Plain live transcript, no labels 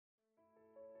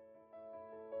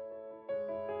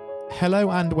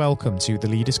Hello and welcome to the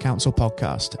Leaders Council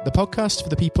podcast, the podcast for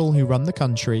the people who run the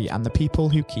country and the people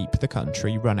who keep the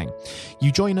country running.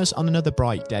 You join us on another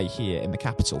bright day here in the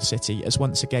capital city as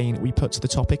once again we put the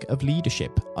topic of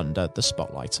leadership under the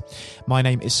spotlight. My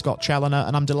name is Scott Challoner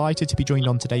and I'm delighted to be joined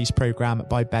on today's programme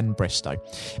by Ben Bristow.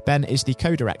 Ben is the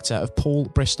co-director of Paul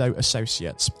Bristow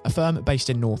Associates, a firm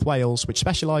based in North Wales which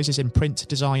specialises in print,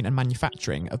 design and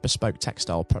manufacturing of bespoke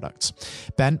textile products.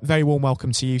 Ben, very warm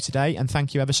welcome to you today and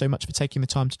thank you ever so much for taking the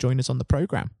time to join us on the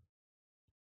programme.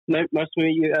 No, nice to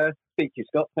meet you. Speak to you,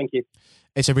 Scott. Thank you.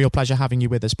 It's a real pleasure having you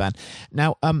with us, Ben.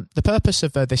 Now, the purpose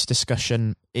of this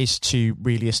discussion is to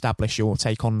really establish your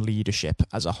take on leadership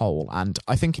as a whole. And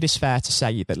I think it is fair to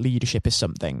say that leadership is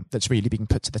something that's really being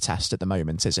put to the test at the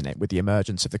moment, isn't it? With the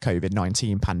emergence of the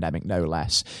COVID-19 pandemic, no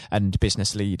less, and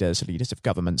business leaders, leaders of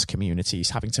governments, communities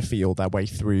having to feel their way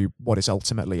through what is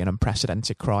ultimately an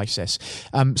unprecedented crisis.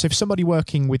 So for somebody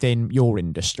working within your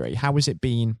industry, how has it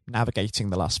been navigating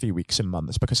the last few weeks and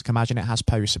months? Because I can imagine it has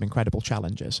posed some incredible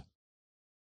challenges.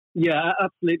 Yeah,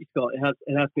 absolutely, Scott.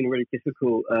 It has been a really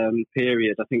difficult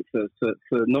period, I think, for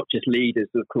not just leaders,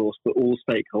 of course, but all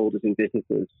stakeholders in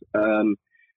businesses. And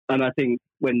I think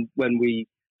when we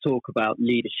talk about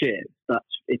leadership,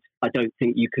 I don't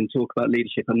think you can talk about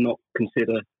leadership and not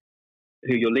consider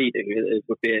who you're leading, it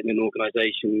would be in an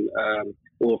organisation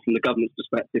or from the government's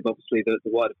perspective, obviously the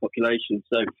wider population.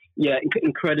 So, yeah,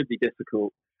 incredibly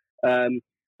difficult.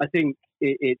 I think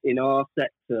in our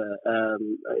sector,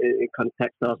 in kind of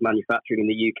textiles manufacturing in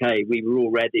the UK, we were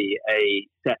already a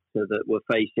sector that were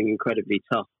facing incredibly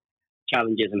tough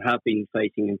challenges and have been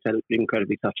facing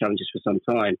incredibly tough challenges for some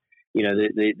time. You know,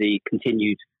 the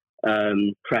continued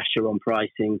pressure on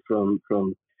pricing from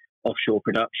offshore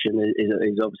production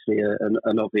is obviously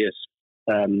an obvious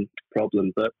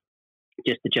problem, but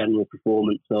just the general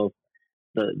performance of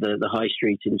the high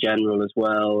street in general as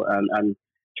well, and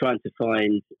trying to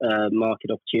find market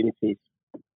opportunities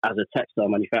as a textile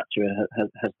manufacturer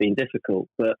has been difficult.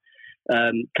 But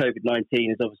COVID-19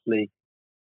 has obviously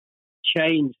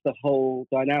changed the whole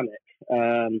dynamic.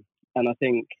 And I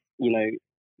think, you know,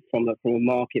 from a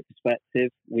market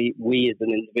perspective, we as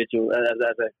an individual,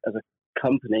 as a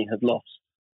company, have lost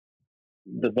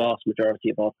the vast majority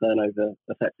of our turnover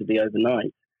effectively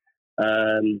overnight.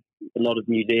 A lot of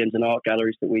museums and art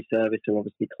galleries that we service are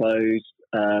obviously closed.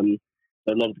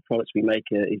 A lot of the products we make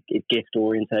is gift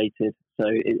orientated, so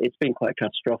it's been quite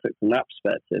catastrophic from that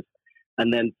perspective.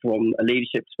 And then from a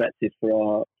leadership perspective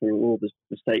for all the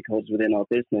stakeholders within our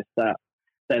business, that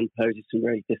then poses some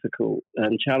very difficult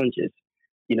challenges.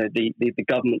 You know, the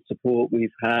government support we've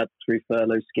had through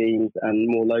furlough schemes, and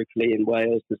more locally in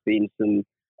Wales, there's been some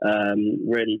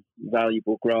really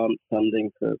valuable grant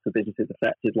funding for businesses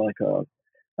affected like ours.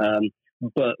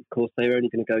 But of course, they're only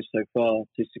going to go so far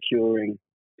to securing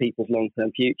people's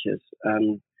long-term futures.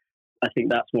 And I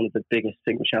think that's one of the biggest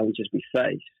single challenges we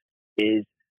face, is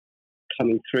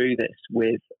coming through this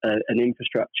with an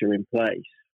infrastructure in place,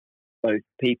 both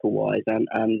people-wise and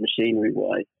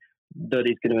machinery-wise, that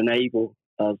is going to enable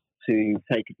us to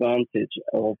take advantage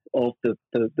of the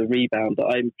rebound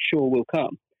that I'm sure will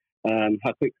come.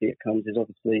 How quickly it comes is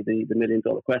obviously the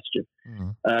million-dollar question.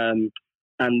 Mm-hmm.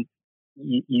 And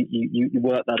you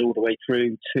work that all the way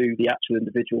through to the actual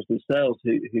individuals themselves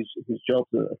whose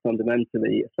jobs are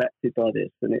fundamentally affected by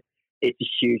this, and it's a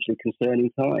hugely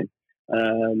concerning time.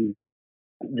 To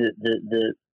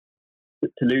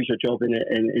lose your job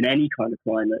in any kind of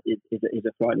climate is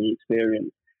a frightening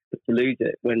experience, but to lose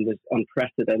it when there's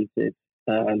unprecedented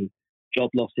job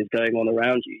losses going on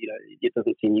around you, you know, it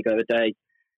doesn't seem you go a day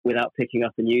without picking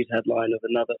up a news headline of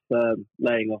another firm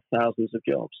laying off thousands of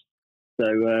jobs. So,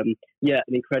 an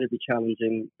incredibly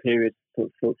challenging period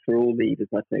for all leaders,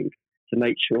 I think, to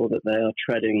make sure that they are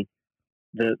treading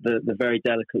the very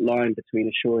delicate line between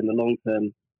assuring the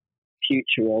long-term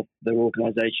future of their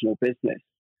organisation or business,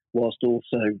 whilst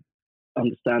also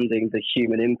understanding the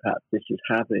human impact this is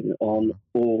having on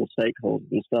all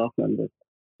stakeholders and staff members.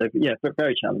 So, yeah,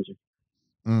 very challenging.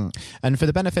 And for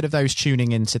the benefit of those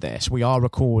tuning into this, we are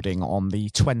recording on the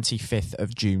 25th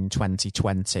of June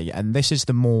 2020, and this is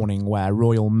the morning where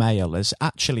Royal Mail has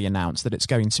actually announced that it's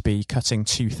going to be cutting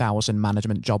 2,000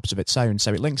 management jobs of its own.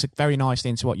 So it links very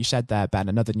nicely into what you said there, Ben,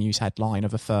 another news headline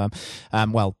of a firm,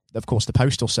 of course, the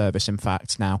Postal Service, in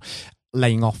fact, now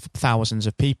laying off thousands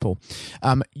of people.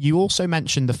 You also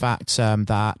mentioned the fact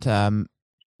that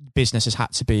business has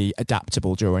had to be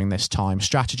adaptable during this time.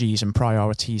 Strategies and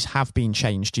priorities have been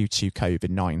changed due to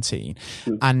COVID-19.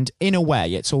 And in a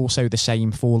way, it's also the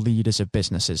same for leaders of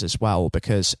businesses as well,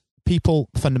 because people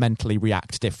fundamentally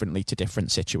react differently to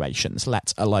different situations,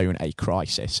 let alone a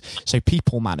crisis. So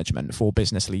people management for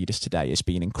business leaders today has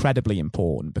been incredibly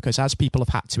important, because as people have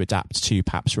had to adapt to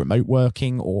perhaps remote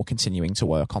working or continuing to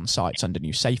work on sites under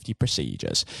new safety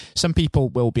procedures, some people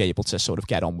will be able to sort of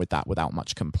get on with that without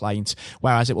much complaint,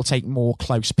 whereas it will take more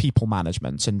close people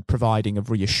management and providing of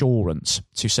reassurance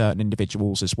to certain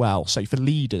individuals as well. So for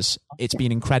leaders, it's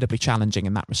been incredibly challenging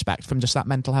in that respect from just that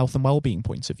mental health and well-being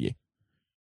point of view.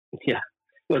 Yeah.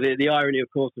 Well, the irony, of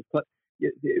course, is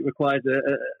it requires a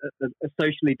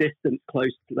socially distanced,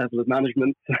 close level of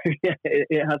management. So yeah,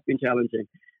 it has been challenging.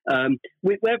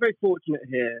 We're very fortunate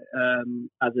here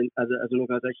as an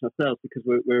organisation ourselves, because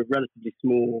we're a relatively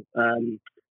small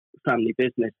family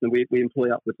business, and we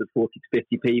employ upwards of 40 to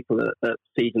 50 people at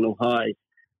seasonal highs.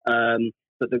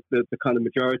 But the kind of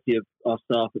majority of our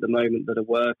staff at the moment that are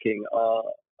working are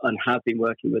and have been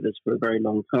working with us for a very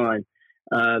long time,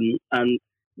 and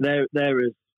they're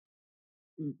as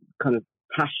kind of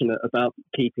passionate about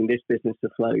keeping this business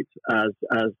afloat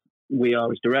as we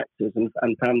are as directors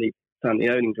and family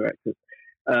owning directors.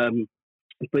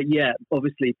 But yeah,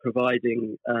 obviously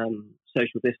providing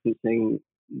social distancing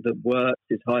that works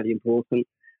is highly important.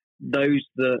 Those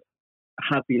that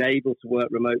have been able to work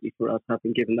remotely for us have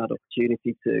been given that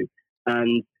opportunity to,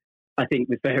 and I think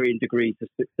with varying degrees of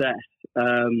success.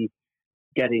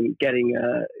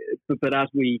 But as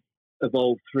we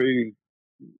evolve through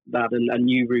that and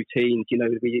new routines,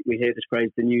 we hear this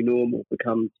phrase, the new normal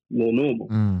becomes more normal.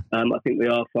 I think we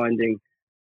are finding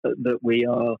that we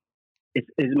are,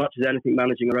 as much as anything,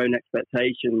 managing our own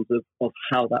expectations of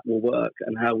how that will work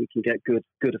and how we can get good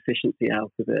efficiency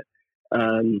out of it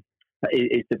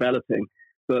is developing.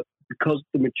 But because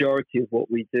the majority of what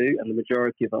we do and the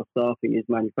majority of our staffing is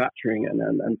manufacturing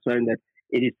and so on,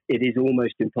 it is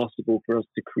almost impossible for us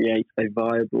to create a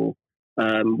viable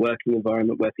working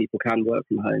environment where people can work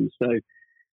from home. So,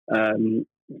 a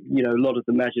lot of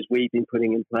the measures we've been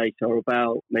putting in place are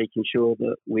about making sure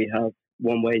that we have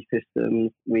one-way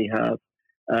systems, we have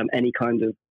any kind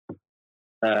of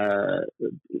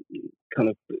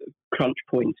crunch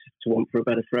points, to want for a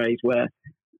better phrase, where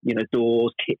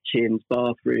doors, kitchens,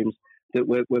 bathrooms, that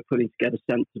we're putting together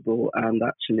sensible and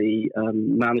actually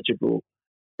manageable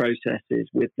processes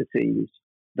with the teams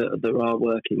that are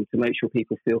working to make sure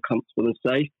people feel comfortable and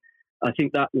safe. I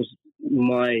think that was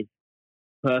my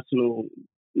personal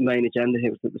main agenda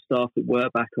here, was that the staff that were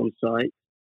back on site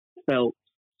felt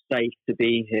safe to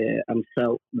be here and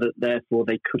felt that therefore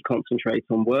they could concentrate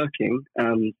on working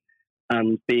and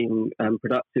being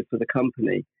productive for the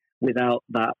company without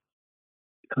that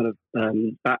kind of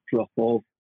backdrop of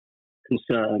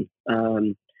concern.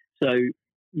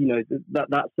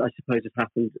 That's, I suppose, has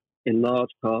happened in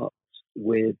large part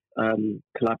with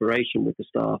collaboration with the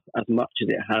staff, as much as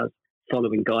it has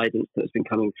following guidance that has been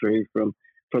coming through from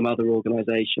other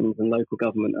organisations and local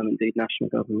government and indeed national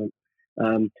government.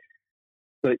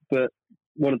 But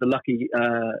one of the lucky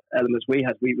elements we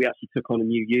had, we actually took on a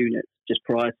new unit just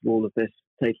prior to all of this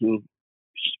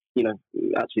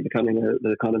actually becoming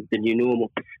the kind of the new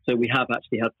normal. So we have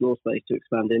actually had floor space to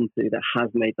expand into that has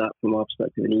made that, from our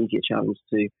perspective, an easier challenge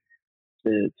to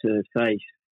face.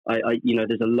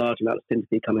 There's a large amount of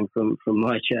sympathy coming from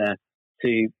my chair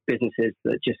to businesses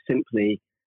that just simply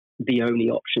the only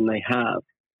option they have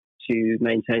to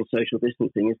maintain social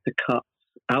distancing is to cut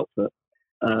output.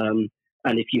 And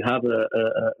if you have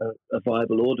a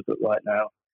viable order book right now,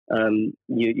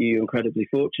 you're incredibly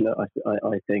fortunate,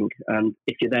 I think. And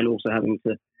if you're then also having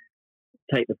to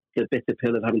take the bitter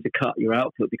pill of having to cut your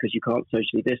output because you can't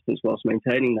socially distance whilst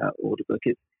maintaining that order book,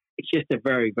 it's just a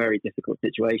very, very difficult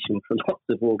situation for lots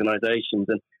of organisations.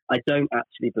 And I don't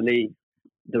actually believe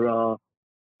there are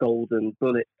golden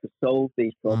bullets to solve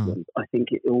these problems. I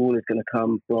think it all is going to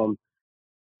come from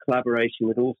collaboration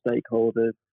with all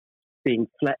stakeholders, being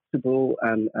flexible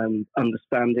and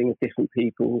understanding of different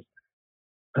people's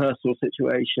personal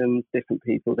situations, different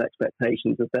people's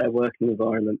expectations of their working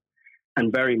environment,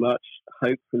 and very much,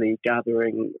 hopefully,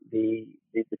 gathering the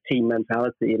team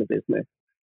mentality in a business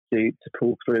to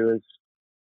pull through as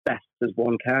best as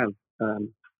one can.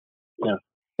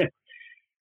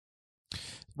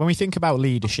 When we think about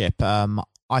leadership,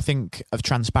 I think of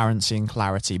transparency and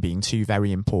clarity being two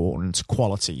very important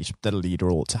qualities that a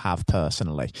leader ought to have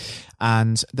personally.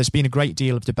 And there's been a great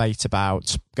deal of debate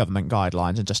about government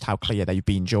guidelines and just how clear they've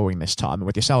been during this time. And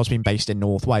with yourselves being based in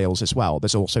North Wales as well,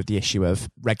 there's also the issue of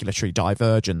regulatory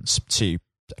divergence to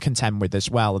contend with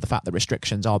as well, the fact that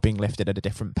restrictions are being lifted at a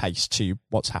different pace to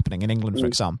what's happening in England, for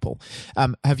example.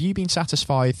 Have you been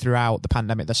satisfied throughout the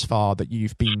pandemic thus far that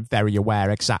you've been very aware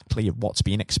exactly of what's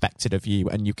being expected of you,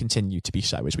 and you continue to be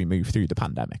so as we move through the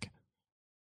pandemic?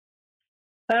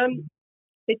 Um,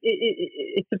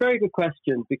 it's a very good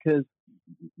question because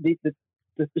the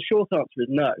short answer is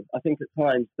no. I think at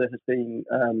times there has been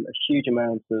a huge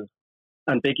amount of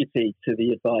ambiguity to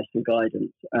the advice and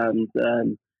guidance, and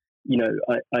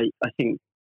I think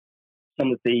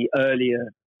some of the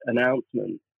earlier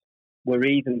announcements were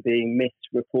even being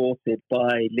misreported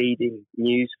by leading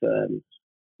news firms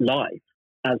live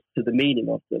as to the meaning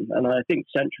of them. And I think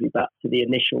centrally back to the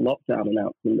initial lockdown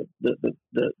announcement that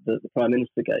the Prime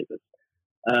Minister gave us.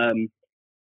 There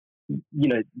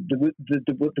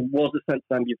was a sense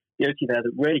of ambiguity there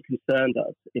that really concerned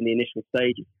us in the initial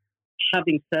stages.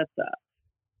 Having said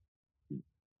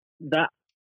that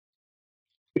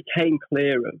became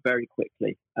clearer very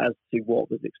quickly as to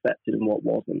what was expected and what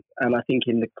wasn't. And I think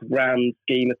in the grand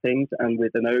scheme of things and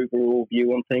with an overall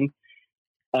view on things,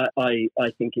 I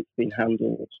think it's been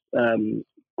handled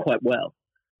quite well.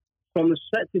 From the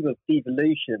perspective of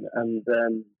devolution, and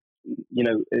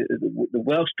the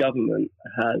Welsh government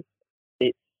has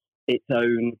its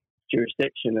own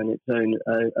jurisdiction and its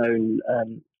own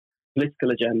political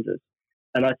agendas,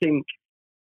 and I think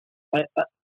I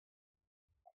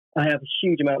have a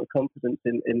huge amount of confidence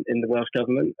in the Welsh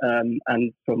government,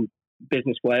 and from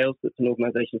Business Wales, that's an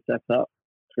organisation set up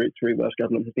through Welsh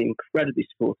government, has been incredibly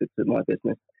supportive to my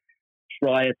business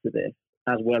prior to this,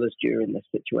 as well as during this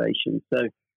situation. So,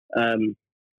 I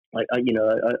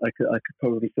could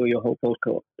probably fill your whole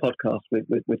podcast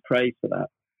with praise for that.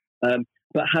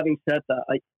 But having said that,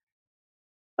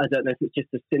 I don't know if it's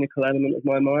just a cynical element of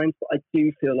my mind, but I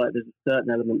do feel like there's a certain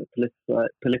element of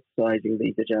politicising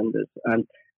these agendas. And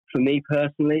for me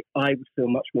personally, I would feel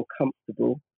much more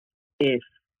comfortable if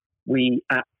we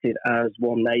acted as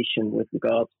one nation with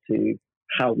regards to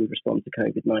how we respond to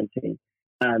COVID-19,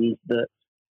 and that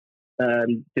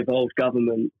devolved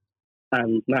government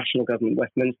and national government,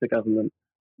 Westminster government,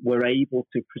 were able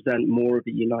to present more of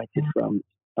a united front.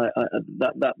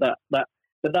 But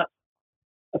that's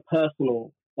a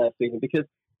personal feeling, because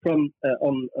from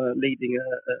leading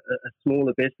a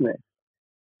smaller business,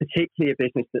 particularly a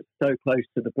business that's so close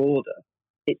to the border,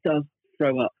 it does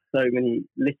throw up so many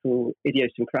little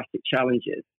idiosyncratic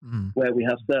challenges where we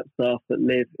have certain staff that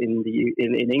live in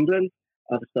England,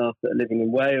 other staff that are living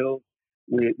in Wales.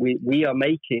 We are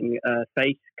making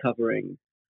face coverings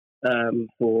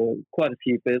for quite a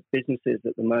few businesses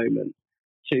at the moment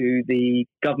to the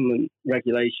government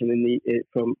regulation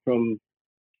from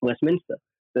Westminster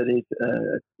that is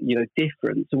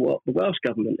different to what the Welsh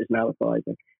government is now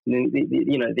advising. And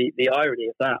the irony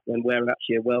of that, when we're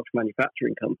actually a Welsh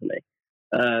manufacturing company,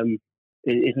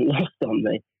 isn't lost on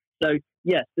me. So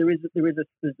yes, there's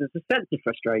a sense of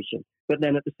frustration, but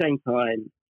then at the same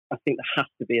time, I think there has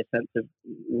to be a sense of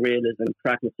realism and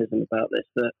pragmatism about this.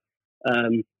 That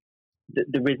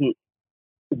there isn't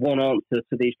one answer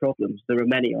to these problems. There are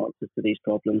many answers to these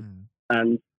problems,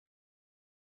 and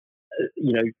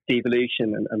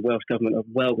devolution and Welsh government are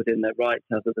well within their rights,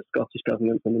 as are the Scottish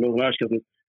government and the Northern Irish government,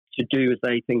 to do as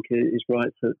they think is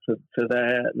right for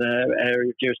their area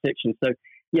of jurisdiction. So,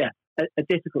 yeah, a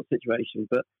difficult situation.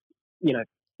 But,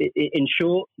 in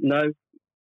short, no,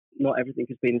 not everything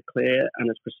has been as clear and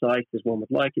as precise as one would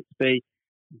like it to be.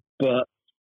 But,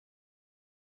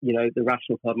 the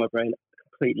rational part of my brain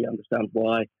completely understands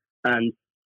why. And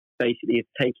basically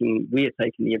we are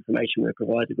taking the information we're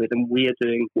provided with, and we are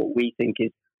doing what we think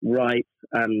is right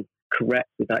and correct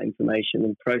with that information,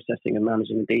 and processing and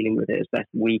managing and dealing with it as best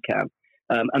we can.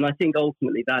 And I think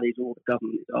ultimately that is all the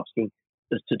government is asking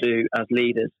us to do as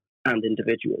leaders and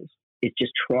individuals, is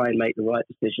just try and make the right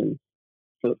decision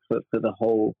for the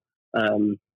whole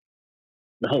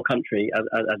country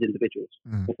as individuals,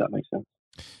 if that makes sense.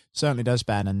 Certainly does,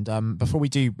 Ben. And before we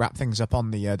do wrap things up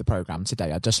on the programme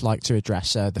today, I'd just like to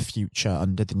address the future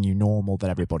under the new normal that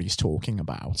everybody's talking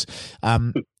about.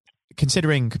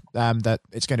 Considering that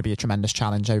it's going to be a tremendous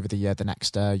challenge over the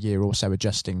next year or so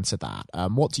adjusting to that,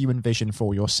 what do you envision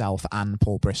for yourself and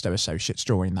Paul Bristow Associates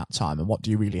during that time, and what do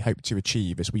you really hope to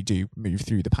achieve as we do move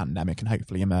through the pandemic and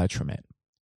hopefully emerge from it?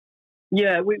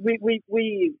 Yeah, we've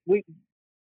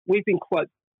been quite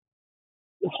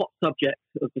hot subject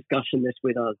of discussion this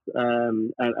with us,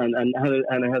 and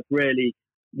have really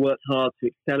worked hard to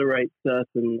accelerate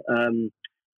certain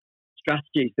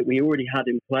strategies that we already had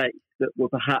in place that were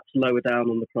perhaps lower down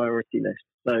on the priority list.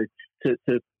 So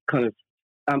to kind of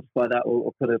amplify that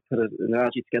or put an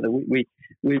analogy together,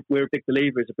 we're a big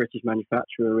believer as a British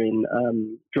manufacturer in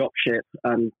dropship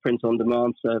and print on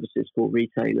demand services for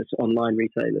retailers, online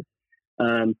retailers,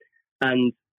 and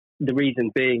the reason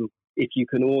being, if you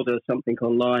can order something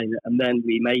online and then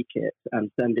we make it and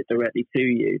send it directly to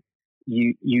you,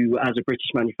 you as a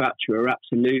British manufacturer are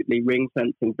absolutely ring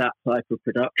fencing that type of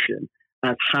production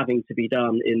as having to be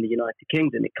done in the United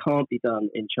Kingdom. It can't be done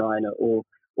in China or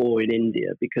in India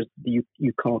because you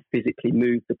can't physically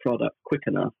move the product quick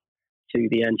enough to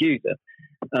the end user.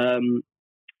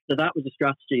 So that was a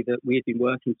strategy that we had been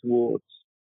working towards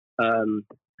over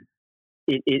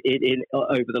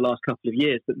the last couple of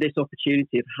years. But this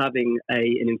opportunity of having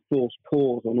an enforced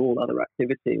pause on all other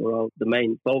activity, or the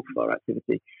main bulk of our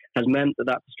activity, has meant that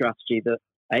that's a strategy that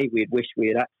we had wished we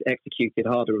had executed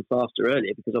harder and faster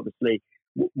earlier, because obviously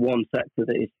one sector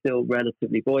that is still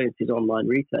relatively buoyant is online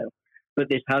retail. But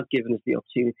this has given us the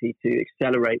opportunity to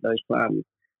accelerate those plans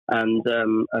and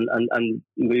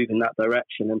move in that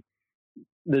direction. And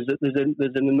there's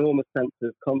an enormous sense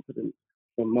of confidence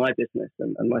from my business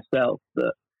and myself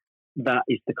that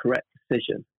is the correct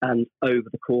decision, and over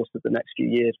the course of the next few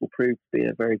years will prove to be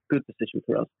a very good decision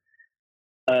for us.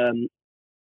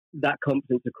 That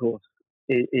confidence, of course,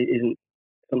 isn't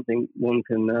something one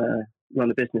can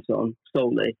run a business on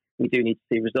solely. We do need to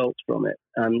see results from it,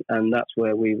 and that's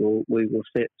where we will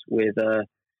sit with a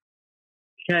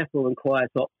careful and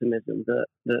quiet optimism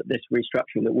that this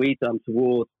restructuring that we've done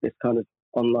towards this kind of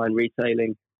online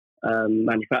retailing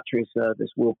manufacturing service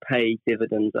will pay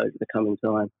dividends over the coming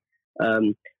time.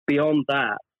 Beyond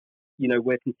that,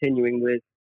 we're continuing with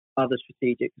other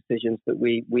strategic decisions that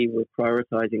we were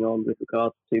prioritising on with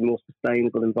regards to more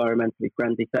sustainable, environmentally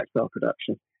friendly textile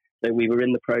production. So we were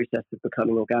in the process of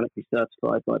becoming organically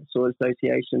certified by the Soil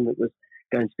Association. That was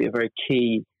going to be a very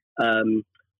key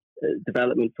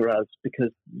development for us,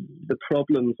 because the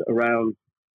problems around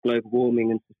global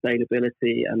warming and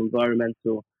sustainability and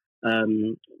environmentally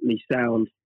sound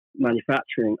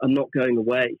manufacturing are not going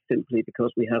away simply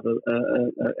because we have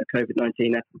a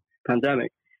COVID-19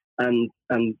 pandemic. And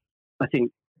I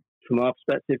think from our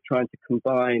perspective, trying to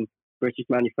combine British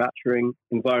manufacturing,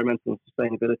 environmental and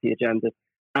sustainability agendas,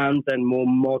 and then more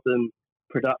modern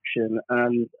production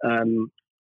and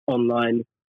online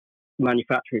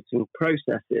manufacturing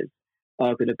processes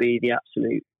are going to be the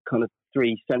absolute kind of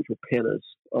three central pillars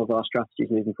of our strategies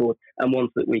moving forward, and ones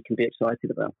that we can be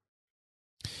excited about.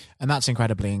 And that's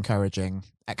incredibly encouraging.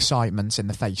 Excitement in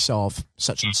the face of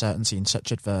such uncertainty and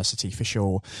such adversity, for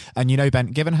sure. And Ben,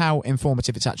 given how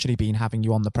informative it's actually been having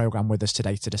you on the programme with us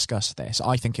today to discuss this,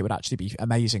 I think it would actually be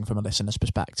amazing from a listener's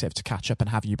perspective to catch up and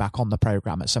have you back on the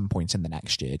programme at some point in the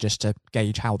next year, just to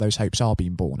gauge how those hopes are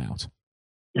being borne out.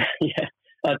 Yeah,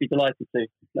 I'd be delighted to.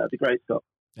 That'd be great, Scott.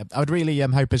 I would really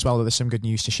hope as well that there's some good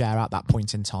news to share at that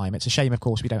point in time. It's a shame, of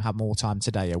course, we don't have more time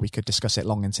today, or we could discuss it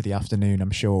long into the afternoon,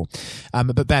 I'm sure.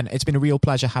 But Ben, it's been a real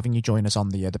pleasure having you join us on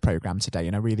the programme today,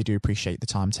 and I really do appreciate the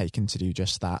time taken to do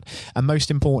just that. And most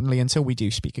importantly, until we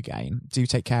do speak again, do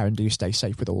take care and do stay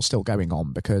safe with all still going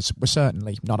on, because we're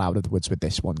certainly not out of the woods with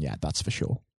this one yet, that's for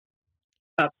sure.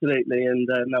 Absolutely, and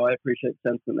no, I appreciate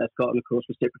the sentiment there, Scott, and of course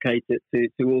reciprocate it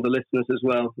to all the listeners as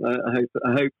well.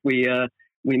 I hope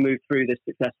we move through this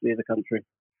successfully as a country.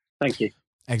 Thank you.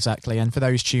 Exactly. And for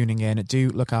those tuning in, do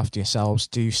look after yourselves,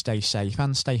 do stay safe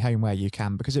and stay home where you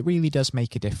can, because it really does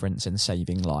make a difference in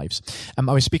saving lives.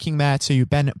 I was speaking there to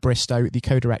Ben Bristow, the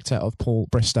co-director of Paul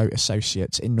Bristow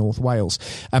Associates in North Wales.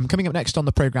 Coming up next on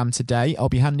the programme today, I'll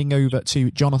be handing over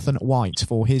to Jonathan White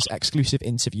for his exclusive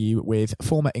interview with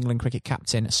former England cricket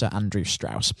captain Sir Andrew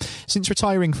Strauss. Since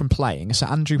retiring from playing, Sir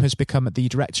Andrew has become the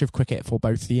director of cricket for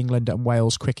both the England and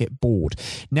Wales Cricket Board.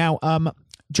 Now,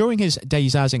 during his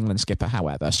days as England skipper,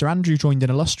 however, Sir Andrew joined an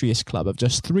illustrious club of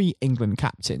just 3 England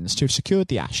captains to have secured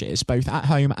the Ashes, both at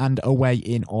home and away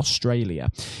in Australia.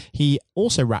 He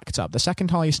also racked up the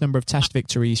second highest number of Test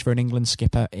victories for an England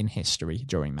skipper in history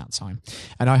during that time.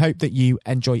 And I hope that you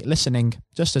enjoy listening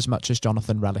just as much as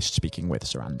Jonathan relished speaking with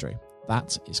Sir Andrew.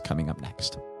 That is coming up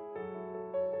next.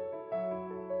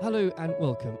 Hello and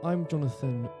welcome. I'm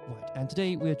Jonathan White, and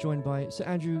today we are joined by Sir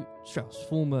Andrew Strauss,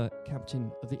 former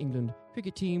captain of the England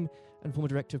cricket team and former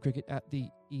director of cricket at the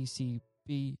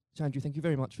ECB. Sir Andrew, thank you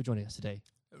very much for joining us today.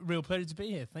 Real pleasure to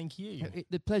be here. Thank you.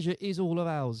 The pleasure is all of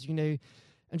ours.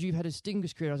 And you've had a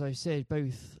distinguished career, as I said,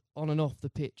 both on and off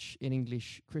the pitch in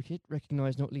English cricket,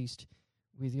 recognised not least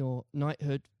with your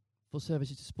knighthood for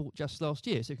services to sport just last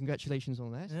year, so congratulations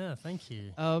on that. Yeah, thank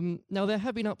you. Now, there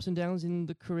have been ups and downs in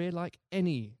the career, like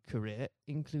any career,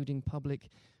 including public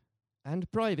and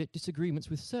private disagreements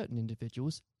with certain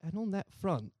individuals, and on that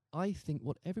front, I think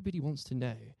what everybody wants to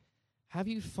know, have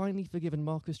you finally forgiven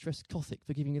Marcus Trescothick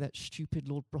for giving you that stupid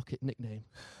Lord Brocket nickname?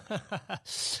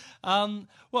 Well,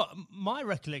 my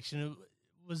recollection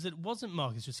was that it wasn't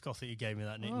Marcus Trescothick who gave me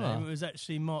that nickname, It was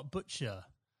actually Mark Butcher.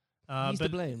 He's to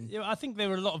blame. I think there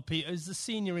were a lot of people. It was the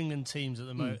senior England teams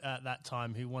at that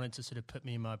time who wanted to sort of put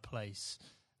me in my place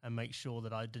and make sure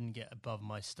that I didn't get above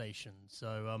my station.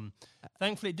 So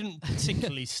thankfully it didn't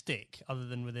particularly stick other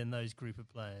than within those group of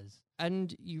players.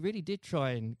 And you really did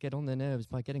try and get on their nerves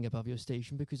by getting above your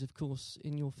station because, of course,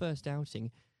 in your first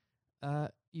outing,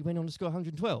 you went on to score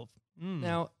 112.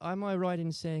 Now, am I right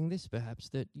in saying this, perhaps,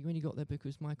 that you only got there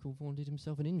because Michael Vaughan did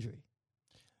himself an injury?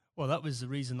 Well, that was the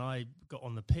reason I got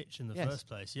on the pitch in the first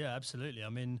place. Yeah, absolutely. I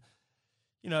mean,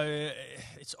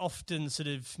 it's often sort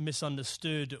of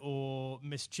misunderstood or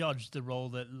misjudged the role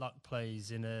that luck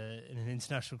plays in an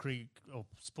international cricket or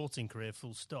sporting career,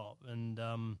 full stop. And,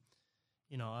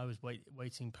 I was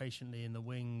waiting patiently in the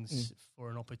wings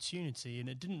for an opportunity, and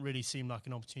it didn't really seem like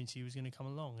an opportunity was going to come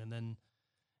along. And then,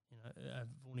 I've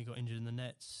only got injured in the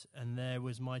nets, and there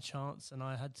was my chance, and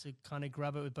I had to kind of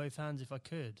grab it with both hands if I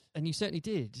could. And you certainly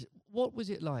did. What was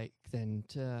it like then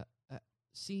to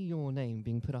see your name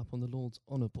being put up on the Lord's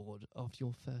Honour Board after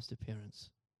your first appearance?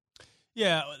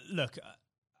 Yeah, look,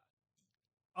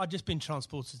 I'd just been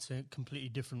transported to a completely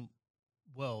different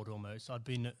world almost. I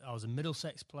was a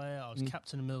Middlesex player, I was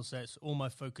captain of Middlesex, all my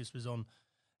focus was on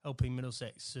helping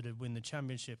Middlesex sort of win the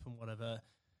championship and whatever.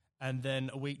 And then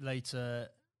a week later,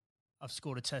 I've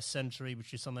scored a test century,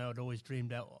 which is something I'd always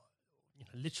dreamed out,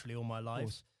 literally all my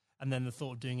life. And then the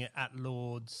thought of doing it at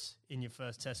Lord's in your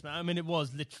first test match. I mean, it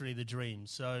was literally the dream.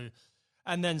 So,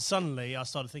 and then suddenly I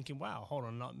started thinking, wow, hold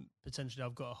on, potentially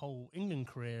I've got a whole England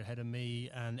career ahead of me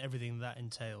and everything that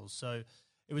entails. So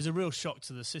it was a real shock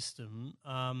to the system.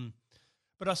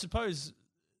 But I suppose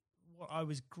what I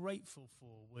was grateful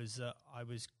for was that I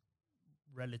was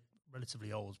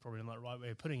relatively old, probably not the right way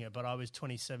of putting it, but I was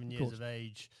 27 years of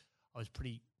age. I was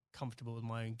pretty comfortable with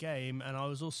my own game. And I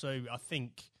was also, I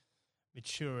think,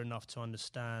 mature enough to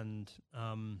understand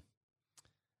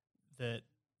that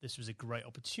this was a great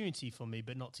opportunity for me,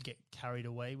 but not to get carried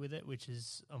away with it, which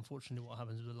is unfortunately what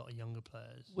happens with a lot of younger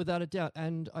players. Without a doubt.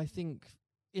 And I think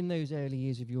in those early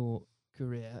years of your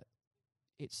career,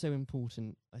 it's so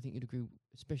important, I think you'd agree,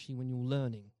 especially when you're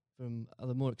learning from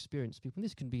other more experienced people. And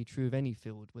this can be true of any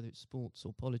field, whether it's sports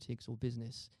or politics or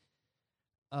business,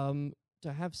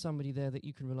 to have somebody there that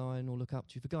you can rely on or look up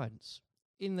to for guidance.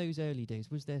 In those early days,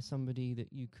 was there somebody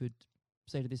that you could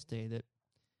say to this day that,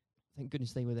 thank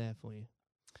goodness they were there for you?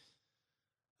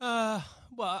 Well,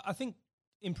 I think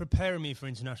in preparing me for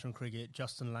international cricket,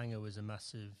 Justin Langer was a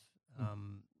massive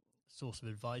source of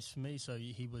advice for me. So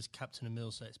he was captain of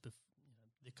Middlesex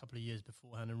a couple of years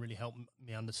beforehand and really helped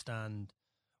me understand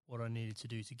what I needed to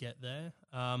do to get there.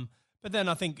 But then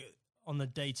I think on the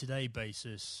day-to-day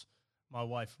basis, my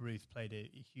wife Ruth played a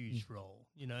huge role,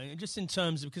 just in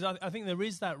terms of, because I think there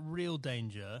is that real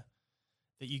danger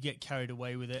that you get carried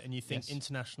away with it and you think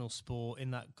international sport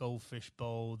in that goldfish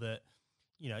bowl that,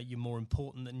 you're more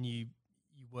important than you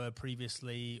were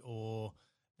previously, or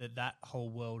that whole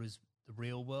world is the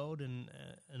real world. And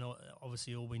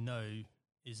obviously all we know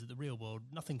is that the real world,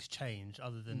 nothing's changed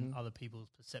other than other people's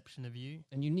perception of you.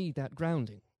 And you need that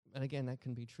grounding. And again, that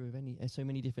can be true of so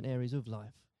many different areas of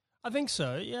life. I think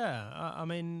so, yeah. I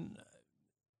mean,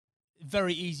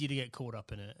 very easy to get caught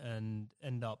up in it and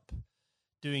end up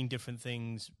doing different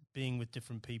things, being with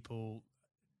different people,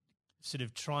 sort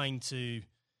of trying to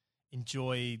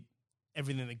enjoy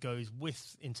everything that goes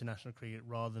with international cricket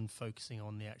rather than focusing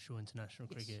on the actual international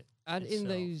cricket. And itself. In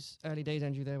those early days,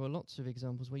 Andrew, there were lots of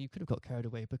examples where you could have got carried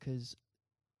away because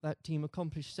that team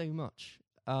accomplished so much.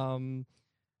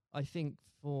 I think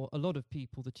for a lot of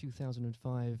people, the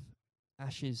 2005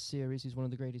 Ashes series is one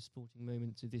of the greatest sporting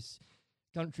moments of this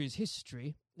country's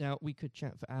history. Now, we could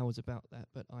chat for hours about that,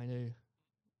 but I know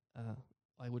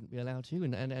I wouldn't be allowed to,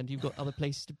 and you've got other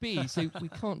places to be, so we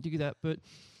can't do that. But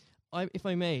if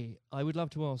I may, I would love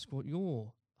to ask what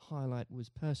your highlight was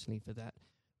personally for that,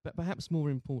 but perhaps more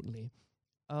importantly,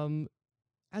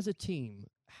 as a team,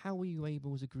 how were you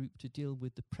able as a group to deal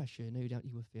with the pressure no doubt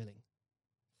you were feeling?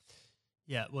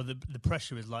 Yeah, well, the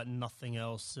pressure is like nothing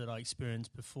else that I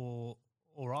experienced before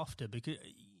or after, because,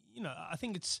 I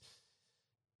think it's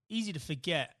easy to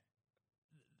forget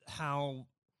how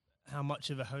much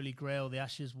of a holy grail the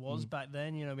Ashes was back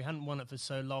then. We hadn't won it for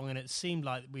so long, and it seemed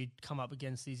like we'd come up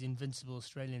against these invincible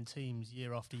Australian teams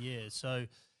year after year. So,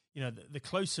 the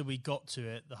closer we got to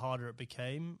it, the harder it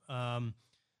became. I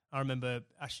remember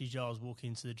Ashley Giles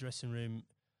walking into the dressing room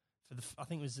for I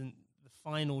think it was in the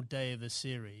final day of the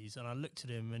series, and I looked at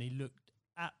him and he looked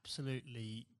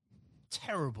absolutely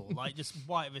terrible, like just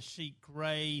white of a sheet,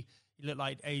 grey. He looked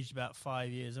like aged about 5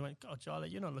 years. I went, God, Charlie,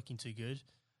 you're not looking too good.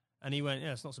 And he went,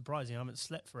 yeah, it's not surprising. I haven't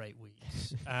slept for 8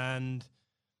 weeks. And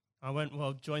I went,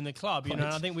 well, join the club. And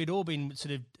I think we'd all been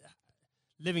sort of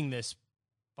living this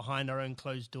behind our own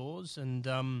closed doors, and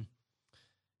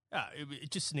it's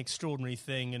just an extraordinary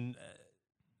thing. And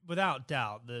without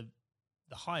doubt, the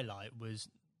highlight was,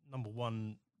 number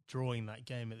one, drawing that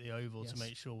game at the Oval to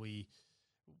make sure we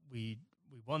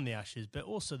won the Ashes, but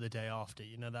also the day after,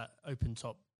 that open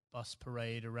top bus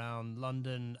parade around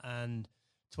London, and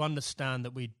to understand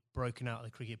that we'd broken out of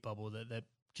the cricket bubble, that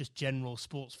just general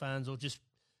sports fans or just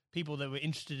people that were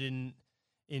interested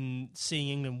in seeing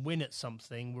England win at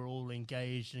something were all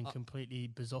engaged and completely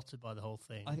besotted by the whole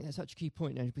thing. I think that's such a key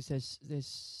point now, because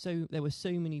there were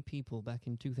so many people back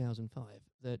in 2005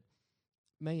 that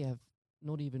may have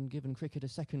not even given cricket a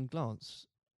second glance,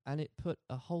 and it put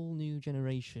a whole new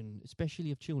generation,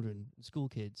 especially of children, school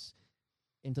kids,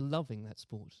 into loving that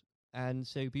sport. And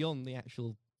so beyond the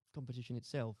actual competition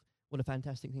itself, what a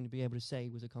fantastic thing to be able to say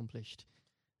was accomplished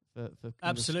for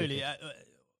absolutely.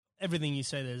 Everything you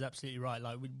say there is absolutely right.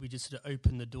 Like we just sort of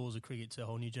opened the doors of cricket to a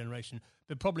whole new generation.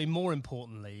 But probably more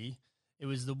importantly, it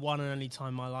was the one and only time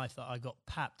in my life that I got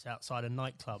papped outside a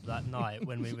nightclub that night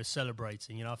when we were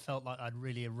celebrating. I felt like I'd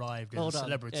really arrived as a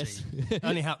celebrity. Yes. It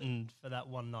only happened for that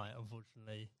one night,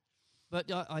 unfortunately.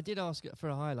 But I did ask for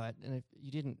a highlight, and if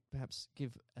you didn't perhaps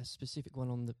give a specific one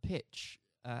on the pitch,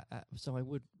 so I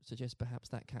would suggest perhaps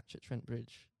that catch at Trent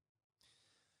Bridge.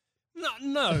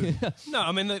 No.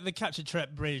 I mean, the catch at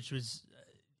Trent Bridge was,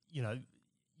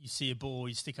 you see a ball,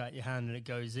 you stick out your hand and it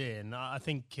goes in. I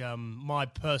think my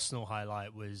personal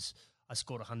highlight was I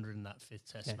scored 100 in that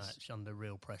fifth Test match under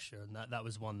real pressure, and that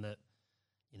was one that,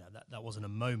 that wasn't a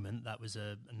moment, that was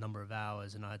a number of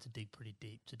hours, and I had to dig pretty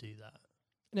deep to do that.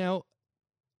 Now,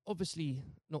 obviously,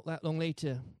 not that long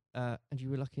later, and you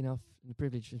were lucky enough and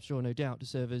privileged, I'm sure, no doubt, to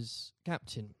serve as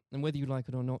captain. And whether you like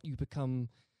it or not, you become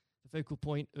the focal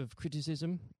point of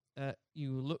criticism.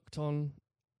 You were looked on,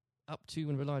 up to,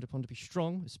 and relied upon to be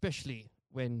strong, especially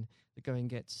when the going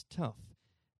gets tough.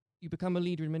 You become a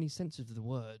leader in many senses of the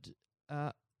word.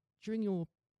 During your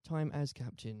time as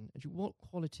captain, what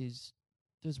qualities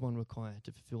does one require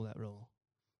to fulfill that role?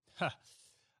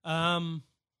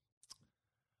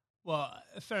 Well,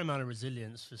 a fair amount of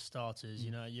resilience for starters.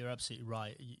 You're absolutely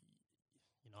right.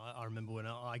 I remember when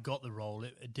I got the role,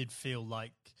 it did feel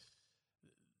like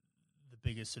the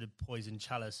biggest sort of poison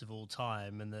chalice of all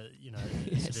time, and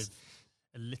sort of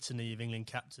a litany of England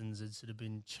captains had sort of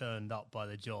been churned up by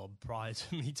the job prior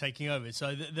to me taking over.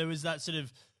 So there was that sort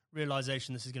of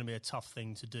realization this is going to be a tough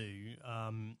thing to do,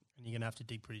 and you're going to have to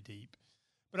dig pretty deep.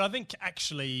 But I think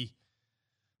actually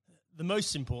the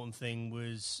most important thing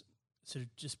was sort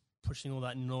of just pushing all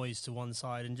that noise to one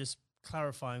side and just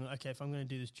clarifying, okay, if I'm going to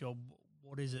do this job,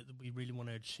 what is it that we really want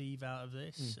to achieve out of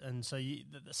this? And so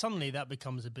suddenly that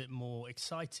becomes a bit more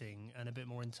exciting and a bit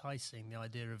more enticing, the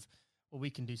idea of, well, we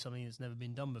can do something that's never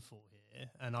been done before here,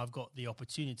 and I've got the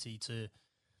opportunity to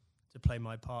play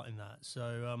my part in that.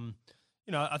 So,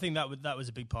 I think that was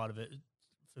a big part of it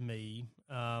for me.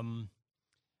 I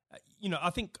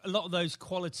think a lot of those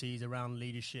qualities around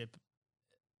leadership,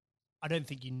 I don't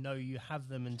think you have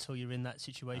them until you're in that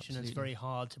situation. Absolutely. And it's very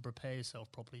hard to prepare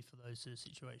yourself properly for those sort of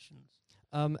situations.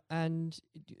 And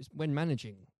when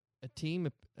managing a team,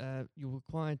 you're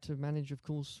required to manage, of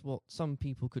course, what some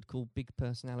people could call big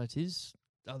personalities.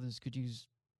 Others could use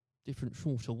different,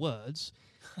 shorter words.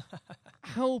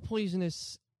 How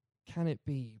poisonous can it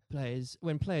be,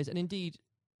 when players, and indeed,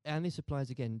 and this applies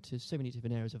again to so many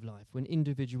different areas of life, when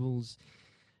individuals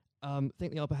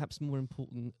think they are perhaps more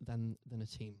important than a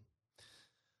team?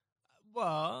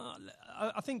 Well,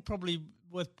 I think probably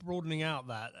worth broadening out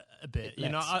that a bit.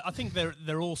 I think there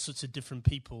are all sorts of different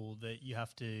people that you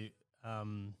have to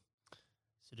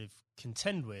sort of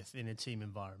contend with in a team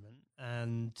environment,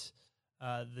 and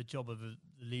the job of the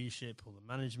leadership or the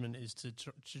management is to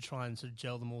try and sort of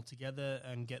gel them all together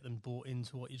and get them bought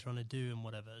into what you're trying to do and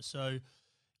whatever. So,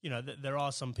 there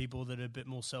are some people that are a bit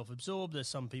more self-absorbed. There's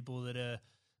some people that are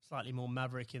slightly more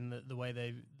maverick in the way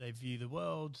they view the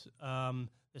world.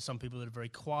 There's some people that are very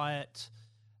quiet.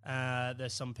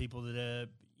 There's some people that are,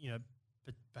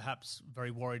 perhaps very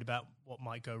worried about what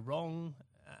might go wrong.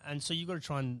 And so you've got to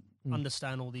try and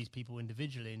understand all these people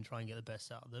individually and try and get the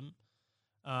best out of them.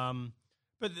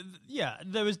 But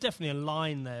there was definitely a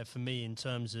line there for me in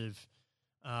terms of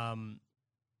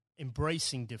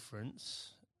embracing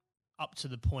difference up to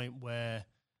the point where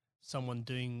someone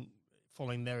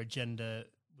following their agenda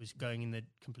was going in a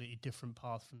completely different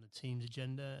path from the team's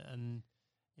agenda. And,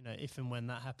 if and when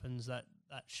that happens, that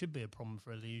should be a problem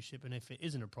for a leadership. And if it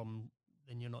isn't a problem,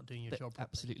 then you're not doing your job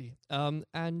properly. Absolutely.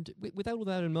 And with all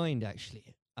that in mind,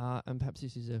 actually, and perhaps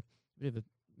this is a bit of a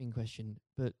mean question,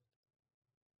 but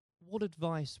what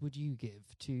advice would you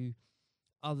give to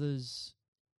others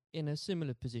in a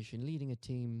similar position, leading a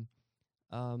team,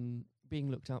 being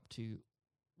looked up to,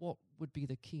 what would be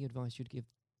the key advice you'd give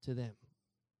to them,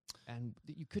 and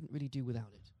that you couldn't really do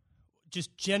without it?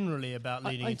 Just generally about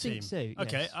leading a team? I think so, yes.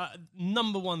 Okay,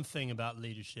 number one thing about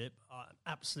leadership, I'm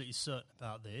absolutely certain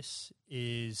about this,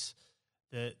 is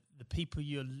that the people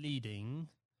you're leading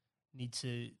need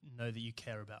to know that you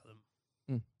care about them.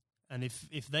 And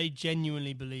if they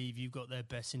genuinely believe you've got their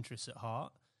best interests at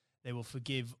heart, they will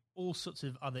forgive all sorts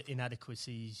of other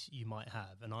inadequacies you might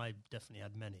have, and I definitely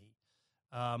had many,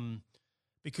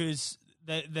 because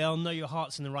they'll know your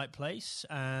heart's in the right place,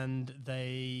 and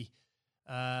they'll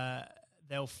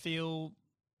feel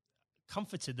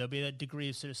comforted. There'll be a degree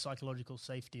of sort of psychological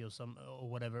safety or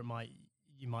whatever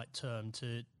you might term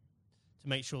to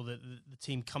make sure that the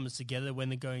team comes together when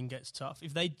the going gets tough.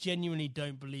 If they genuinely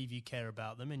don't believe you care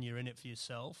about them and you're in it for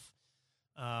yourself,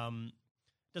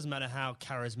 doesn't matter how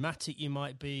charismatic you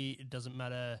might be. It doesn't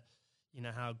matter,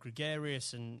 how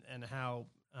gregarious and how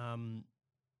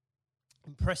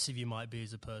impressive you might be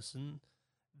as a person.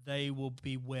 They will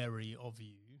be wary of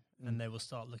you, and they will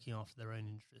start looking after their own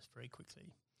interests very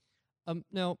quickly.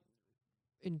 Now,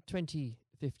 in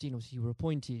 2015, obviously, you were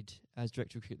appointed as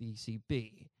director of cricket at the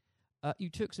ECB. You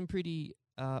took some pretty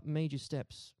major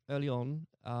steps early on.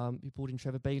 You brought in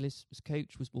Trevor Bayliss as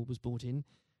coach, was brought in.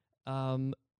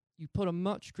 You put a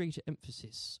much greater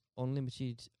emphasis on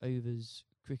limited overs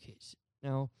cricket.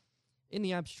 Now, in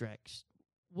the abstract,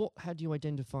 what had you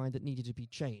identified that needed to be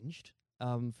changed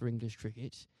for English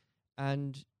cricket?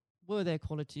 And were there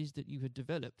qualities that you had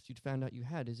developed, you'd found out you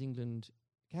had as England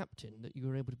captain, that you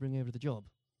were able to bring over to the job?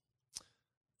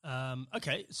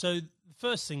 Okay, so the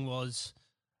first thing was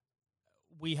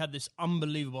we had this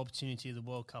unbelievable opportunity of the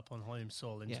World Cup on home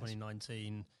soil in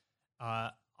 2019.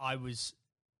 I was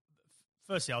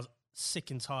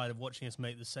sick and tired of watching us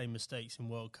make the same mistakes in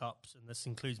World Cups, and this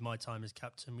includes my time as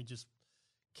captain. We just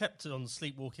kept on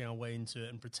sleepwalking our way into it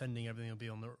and pretending everything would be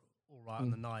all right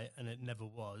on the night, and it never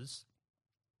was.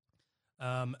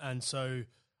 And so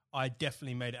I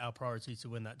definitely made it our priority to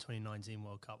win that 2019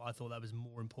 World Cup. I thought that was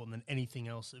more important than anything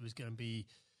else that was going to be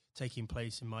taking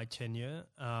place in my tenure.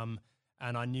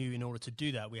 And I knew in order to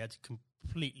do that, we had to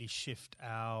completely shift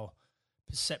our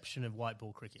perception of white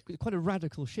ball cricket. Quite a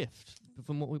radical shift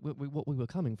from what we were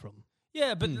coming from.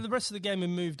 Yeah, but the rest of the game had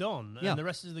moved on. And the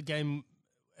rest of the game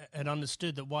had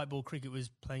understood that white ball cricket was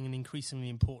playing an increasingly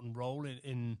important role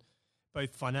in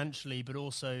both financially, but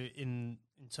also in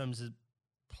terms of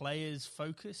players'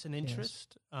 focus and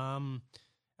interest. Yes.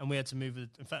 And we had to move.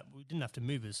 In fact, we didn't have to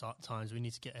move at times. We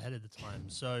need to get ahead of the time.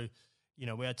 So,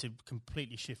 we had to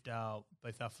completely shift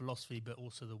both our philosophy, but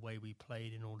also the way we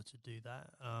played in order to do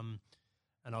that.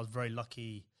 And I was very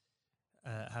lucky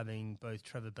having both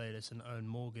Trevor Bayliss and Owen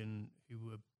Morgan, who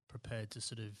were prepared to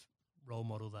sort of role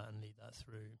model that and lead that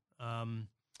through.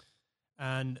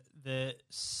 And the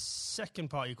second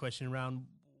part of your question around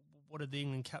what had the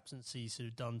England captaincy sort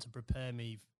of done to prepare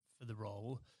me for the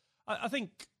role, I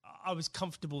think I was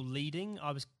comfortable leading.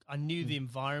 I knew the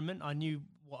environment. I knew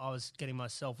what I was getting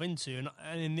myself into.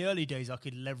 And in the early days, I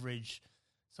could leverage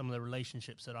some of the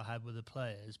relationships that I had with the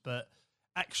players. But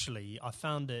actually, I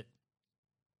found it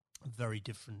a very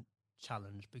different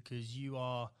challenge because you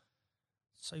are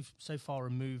so far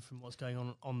removed from what's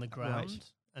going on the ground.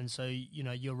 Right. And so,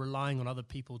 you're relying on other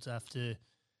people to have to,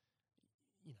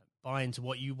 buy into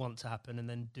what you want to happen and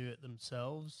then do it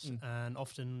themselves. And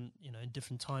often, in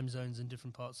different time zones in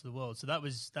different parts of the world. So that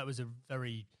was a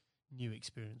very new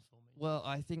experience for me. Well,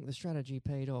 I think the strategy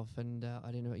paid off, and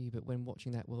I don't know about you, but when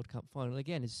watching that World Cup final,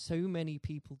 again, as so many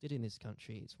people did in this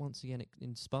country, it's once again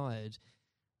inspired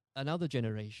another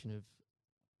generation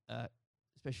of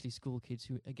especially school kids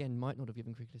who, again, might not have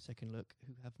given cricket a second look,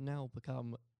 who have now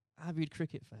become avid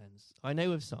cricket fans. I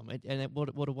know of some, and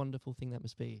what a wonderful thing that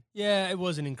must be. Yeah, it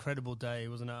was an incredible day,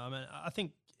 wasn't it? I mean, I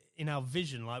think in our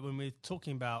vision, like when we're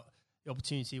talking about the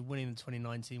opportunity of winning the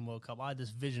 2019 World Cup, I had this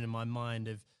vision in my mind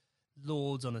of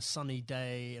Lords on a sunny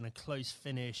day and a close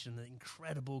finish and the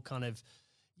incredible kind of,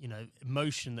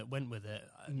 emotion that went with it.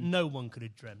 No one could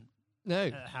have dreamt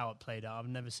how it played out. I've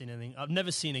never seen anything. I've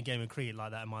never seen a game of cricket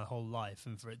like that in my whole life,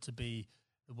 and for it to be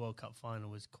the World Cup final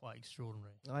was quite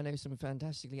extraordinary. I know some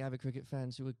fantastically avid cricket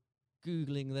fans who were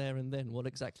Googling there and then what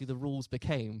exactly the rules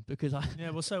became, because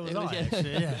so was I,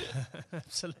 actually. Yeah,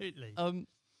 absolutely.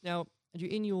 Now, Andrew,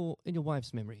 in your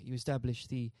wife's memory, you established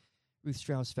the Ruth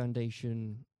Strauss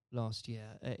Foundation last year.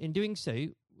 In doing so,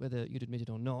 whether you'd admit it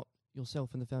or not,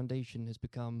 yourself and the foundation has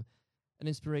become an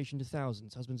inspiration to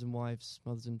thousands, husbands and wives,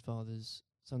 mothers and fathers,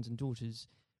 sons and daughters.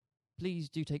 Please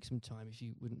do take some time, if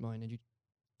you wouldn't mind, and you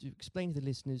to explain to the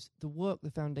listeners the work the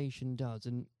foundation does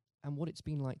and and what it's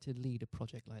been like to lead a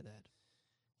project like that.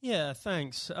 Yeah,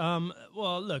 thanks.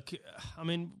 Well, look, I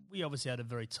mean, we obviously had a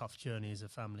very tough journey as a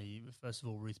family. First of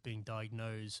all, Ruth being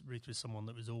diagnosed. Ruth was someone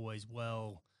that was always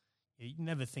well. You'd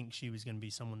never think she was going to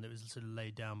be someone that was sort of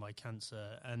laid down by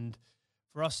cancer. And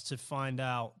for us to find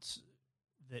out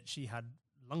that she had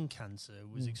lung cancer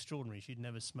was extraordinary. She'd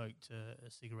never smoked a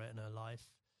cigarette in her life.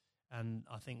 And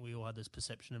I think we all had this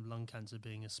perception of lung cancer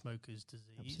being a smoker's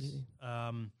disease.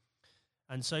 Absolutely.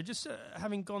 And so just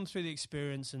having gone through the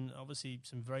experience and obviously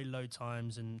some very low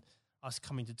times and us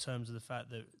coming to terms with the fact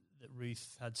that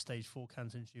Ruth had stage 4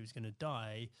 cancer and she was going to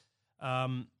die,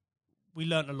 we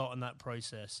learnt a lot in that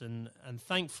process. And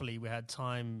thankfully we had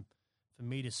time for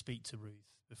me to speak to Ruth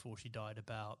before she died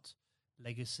about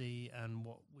legacy and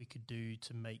what we could do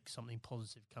to make something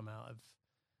positive come out of,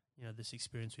 this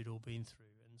experience we'd all been through.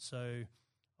 And so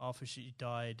after she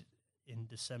died in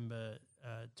December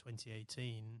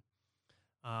 2018,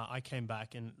 I came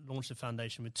back and launched a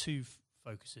foundation with two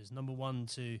focuses. Number one,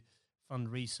 to fund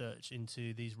research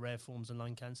into these rare forms of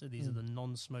lung cancer. These are the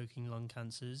non-smoking lung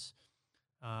cancers.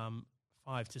 5,000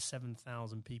 to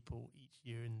 7,000 people each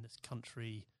year in this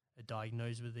country are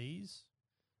diagnosed with these.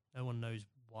 No one knows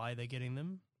why they're getting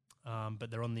them, but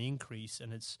they're on the increase,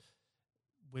 and it's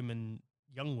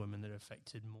young women that are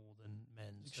affected more than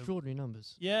men. Extraordinary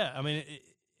numbers. Yeah, I mean,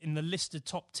 in the list of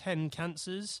top 10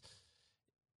 cancers,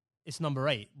 it's number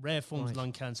 8. Rare forms of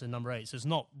lung cancer, number 8. So it's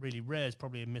not really rare. It's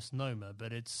probably a misnomer,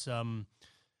 but it's,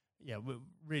 we're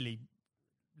really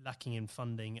lacking in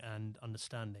funding and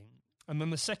understanding. And then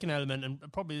the second element, and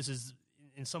probably this is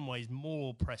in some ways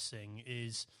more pressing,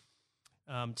 is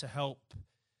to help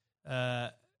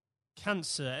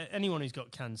cancer, anyone who's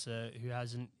got cancer who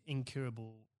has an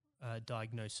incurable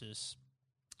diagnosis,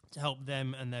 to help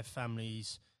them and their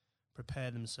families prepare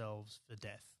themselves for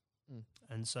death.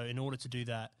 And so in order to do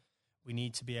that, we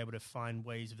need to be able to find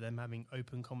ways of them having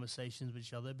open conversations with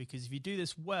each other, because if you do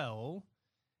this well,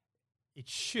 it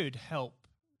should help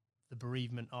the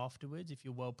bereavement afterwards if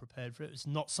you're well prepared for it. It's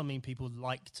not something people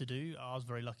like to do. I was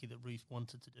very lucky that Ruth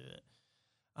wanted to do it.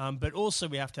 But also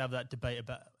we have to have that debate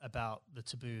about the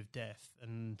taboo of death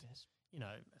and,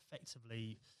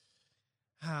 effectively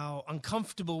how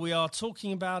uncomfortable we are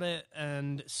talking about it,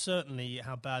 and certainly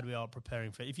how bad we are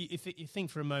preparing for it. If you think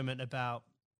for a moment about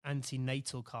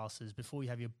antenatal classes before you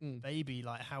have your baby,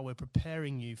 like how we're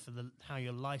preparing you for how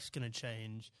your life's going to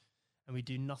change, and we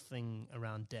do nothing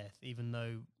around death, even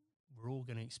though we're all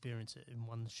going to experience it in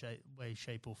one way,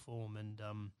 shape or form. And,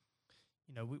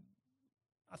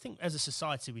 I think as a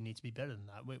society we need to be better than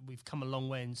that. We've come a long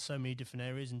way in so many different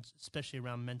areas, and especially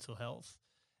around mental health,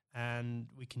 and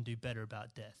we can do better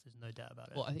about death. There's no doubt about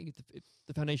it. Well, I think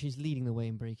the foundation is leading the way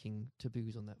in breaking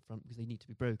taboos on that front, because they need to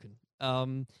be broken.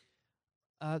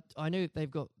 I know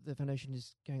the foundation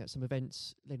is going out some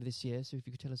events later this year, so if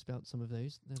you could tell us about some of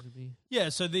those, that would be... Yeah,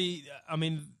 so we've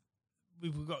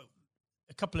got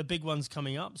a couple of big ones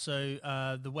coming up. So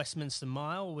the Westminster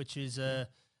Mile, which is a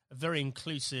very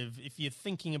inclusive... If you're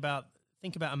think about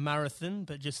a marathon,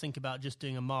 but think about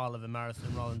doing a mile of a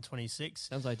marathon rather than 26.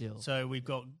 Sounds ideal. So we've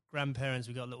got grandparents,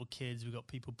 we've got little kids, we've got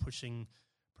people pushing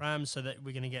prams, so that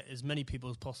we're going to get as many people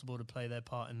as possible to play their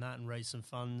part in that and raise some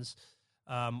funds.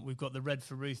 We've got the Red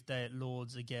for Ruth Day at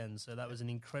Lord's again, so that was an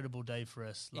incredible day for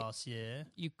us last year.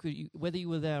 Whether you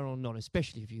were there or not,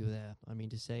 especially if you were there, I mean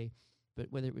to say, but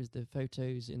whether it was the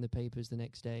photos in the papers the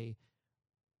next day,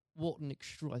 what an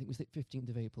I think it was the 15th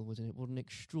of April, wasn't it? What an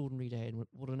extraordinary day, and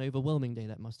what an overwhelming day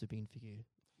that must have been for you.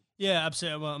 Yeah,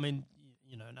 absolutely. Well, I mean,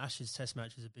 an Ashes Test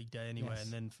match is a big day anyway,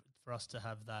 and then for us to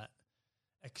have that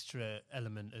extra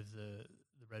element of the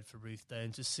Red for Ruth Day,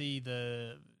 and to see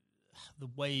the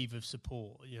wave of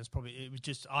support,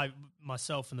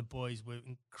 myself and the boys were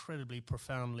incredibly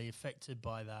profoundly affected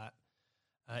by that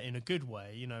in a good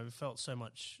way. We felt so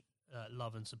much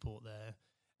love and support there.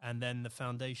 And then the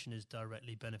foundation is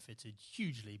directly benefited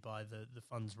hugely by the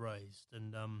funds raised.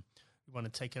 And we want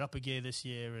to take it up a gear this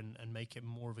year and make it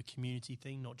more of a community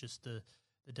thing, not just the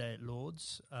day at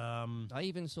Lord's. I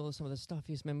even saw some of the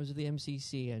stuffiest members of the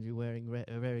MCC, Andrew, wearing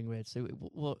red. So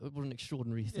what an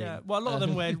extraordinary thing. Yeah, well, a lot of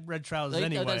them wear red trousers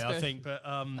anyway, I think. But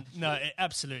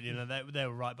absolutely, they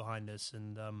were right behind us.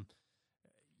 And,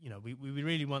 we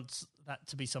really want that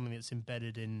to be something that's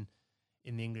embedded in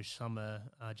the English summer,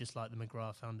 just like the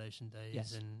McGrath Foundation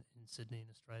Days in Sydney in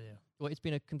Australia. Well, it's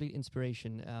been a complete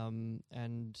inspiration,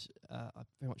 and I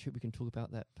very much hope we can talk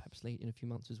about that perhaps late in a few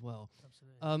months as well.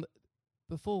 Absolutely.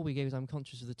 Before we go, as I'm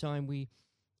conscious of the time,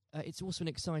 it's also an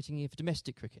exciting year for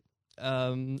domestic cricket,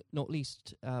 not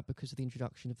least because of the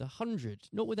introduction of the 100,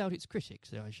 not without its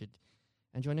critics, I should.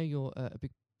 Andrew, I know you're a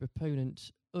big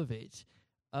proponent of it.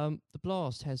 The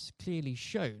Blast has clearly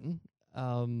shown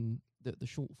that the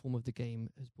short form of the game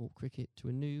has brought cricket to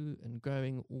a new and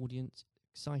growing audience,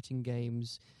 exciting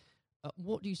games.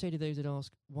 What do you say to those that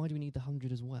ask, why do we need the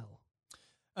 100 as well?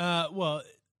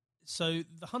 So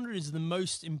the 100 is the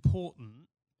most important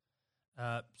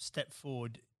step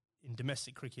forward in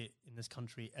domestic cricket in this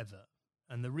country ever.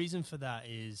 And the reason for that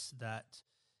is that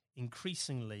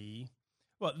increasingly,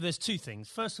 there's two things.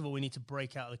 First of all, we need to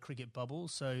break out of the cricket bubble.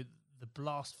 So the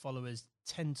Blast followers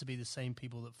tend to be the same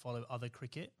people that follow other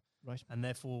cricket. Right. And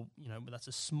therefore, that's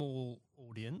a small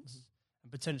audience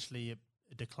and potentially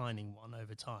a declining one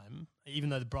over time, even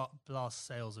though the Blast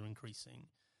sales are increasing.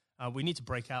 We need to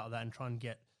break out of that and try and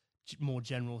get more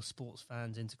general sports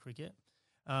fans into cricket.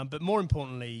 But more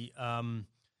importantly,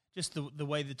 just the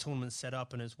way the tournament's set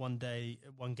up, and it's one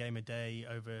game a day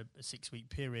over a 6-week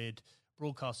period,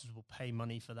 broadcasters will pay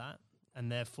money for that.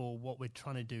 And therefore, what we're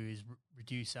trying to do is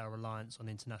reduce our reliance on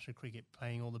international cricket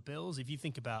paying all the bills. If you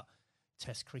think about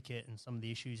Test cricket and some of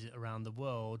the issues around the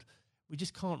world, we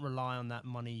just can't rely on that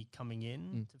money coming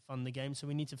in to fund the game. So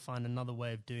we need to find another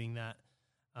way of doing that.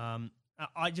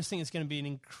 I just think it's going to be an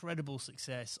incredible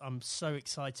success. I'm so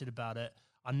excited about it.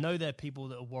 I know there are people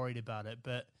that are worried about it,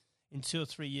 but in 2 or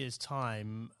 3 years'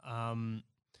 time,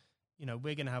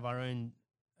 we're going to have our own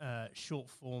short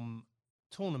form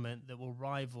tournament that will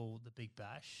rival the Big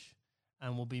Bash,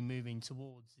 and we'll be moving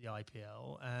towards the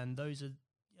IPL. And those are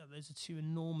two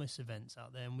enormous events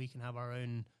out there, and we can have our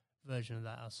own version of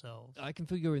that ourselves. I can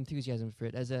feel your enthusiasm for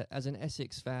it. As an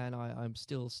Essex fan, I'm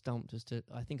still stumped as to,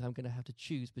 I think I'm going to have to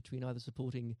choose between either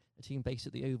supporting a team based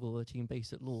at the Oval or a team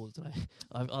based at Lords. And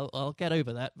I'll get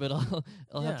over that, but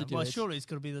I'll have to do it. Well, surely it's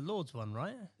got to be the Lords one,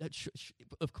 right?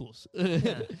 Of course.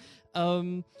 Yeah.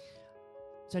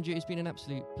 Sanju, it's been an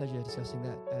absolute pleasure discussing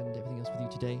that and everything else with you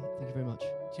today. Thank you very much.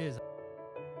 Cheers.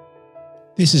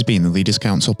 This has been the Leaders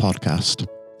Council podcast.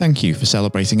 Thank you for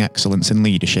celebrating excellence in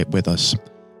leadership with us.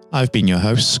 I've been your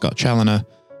host, Scott Challoner.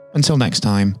 Until next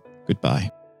time,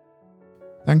 goodbye.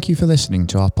 Thank you for listening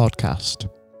to our podcast.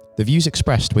 The views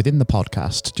expressed within the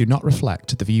podcast do not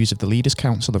reflect the views of the Leaders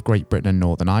Council of Great Britain and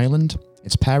Northern Ireland,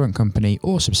 its parent company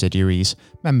or subsidiaries,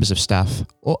 members of staff,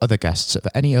 or other guests of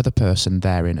any other person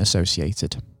therein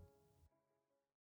associated.